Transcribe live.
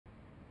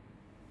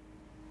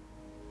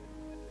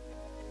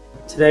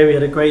Today we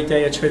had a great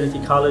day at Trinity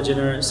College in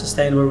our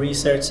Sustainable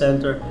Research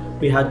Centre.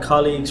 We had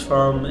colleagues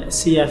from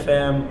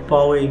CFM,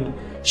 Boeing,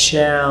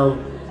 Shell,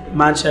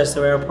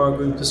 Manchester Airport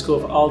Group to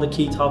discuss all the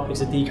key topics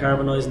of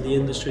decarbonising the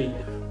industry.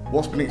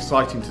 What's been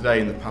exciting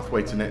today in the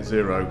pathway to net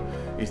zero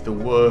is the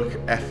work,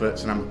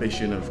 efforts and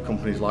ambition of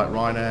companies like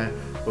Ryanair,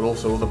 but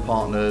also other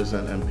partners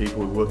and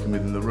people we're working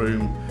with in the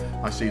room.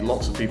 I see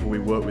lots of people we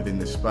work with in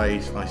this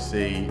space. I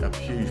see a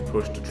huge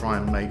push to try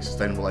and make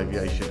sustainable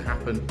aviation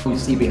happen. You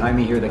see behind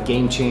me here the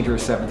Gamechanger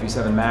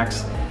 737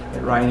 MAX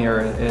that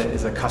Ryanair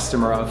is a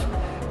customer of.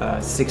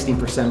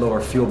 16%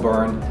 lower fuel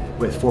burn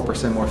with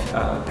 4% more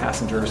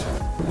passengers.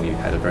 We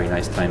had a very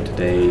nice time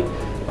today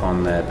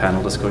on the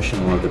panel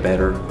discussion, one of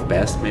the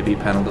best maybe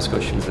panel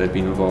discussions that I've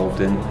been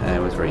involved in.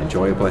 It was very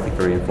enjoyable, I think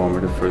very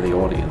informative for the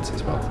audience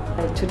as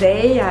well.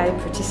 Today I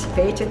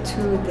participated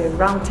to the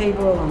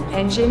roundtable on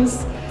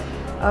engines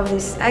of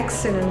this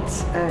excellent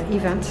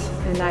event,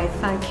 and I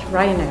thank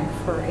Ryanair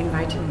for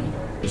inviting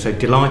me. So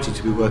delighted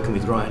to be working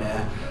with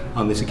Ryanair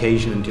on this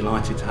occasion and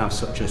delighted to have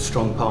such a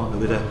strong partner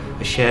with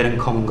a shared and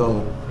common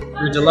goal.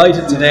 We're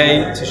delighted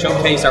today to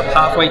showcase our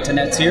pathway to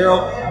net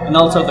zero and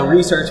also the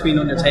research being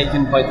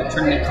undertaken by the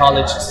Trinity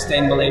College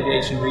Sustainable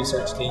Aviation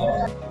Research Team.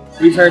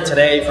 We've heard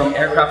today from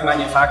aircraft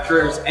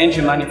manufacturers,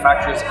 engine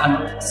manufacturers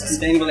and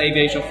sustainable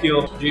aviation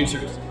fuel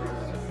producers.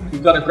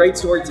 We've got a great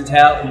story to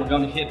tell and we're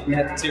going to hit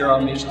net zero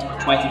emissions by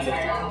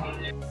 2050.